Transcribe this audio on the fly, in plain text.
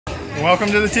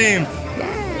Welcome to the team.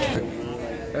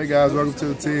 Hey guys, welcome to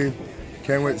the team.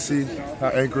 Can't wait to see how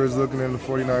Anchorage is looking in the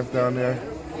 49th down there.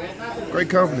 Great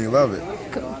company, love it.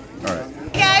 Cool. All right.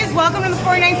 Hey guys, welcome to the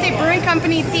 49th State Brewing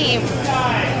Company team.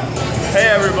 Hey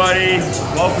everybody,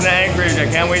 welcome to Anchorage. I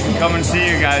can't wait to come and see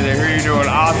you guys. I hear you're doing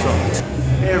awesome.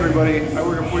 Hey everybody, I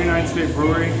work at 49th State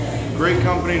Brewery. Great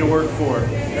company to work for.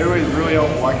 Everybody's really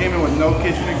helpful. I came in with no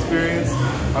kitchen experience.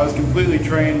 I was completely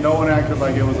trained. No one acted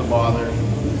like it was a bother.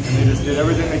 And they just did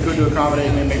everything they could to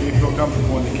accommodate me and make me feel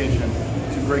comfortable in the kitchen.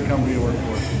 It's a great company to work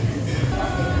for.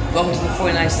 Welcome to the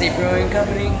 49th State Brewing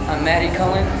Company. I'm Maddie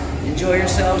Cullen. Enjoy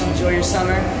yourselves, enjoy your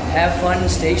summer, have fun, and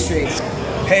stay straight.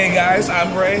 Hey guys,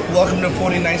 I'm Ray. Welcome to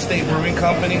 49th State Brewing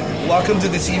Company. Welcome to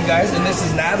the team, guys, and this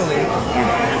is Natalie.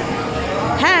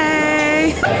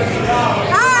 Hey!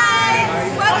 Hi!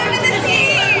 Welcome to the team!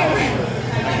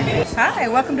 Hi,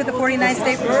 welcome to the 49th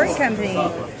State Brewing Company,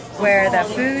 where the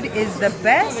food is the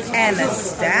best and the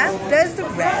staff does the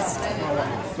rest.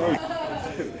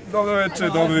 Dobro večer,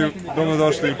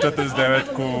 dobrodošli u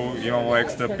 49-ku, imamo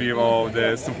ekstra pivo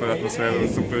ovdje, super atmosferu,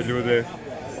 super ljude.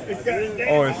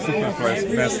 Ovo je super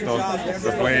mesto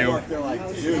za pleju.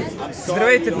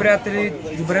 Здравейте, приятели!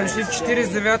 Добре дошли в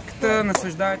 49-ката,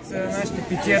 наслаждавайте се на нашите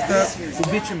питиета,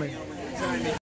 обичаме!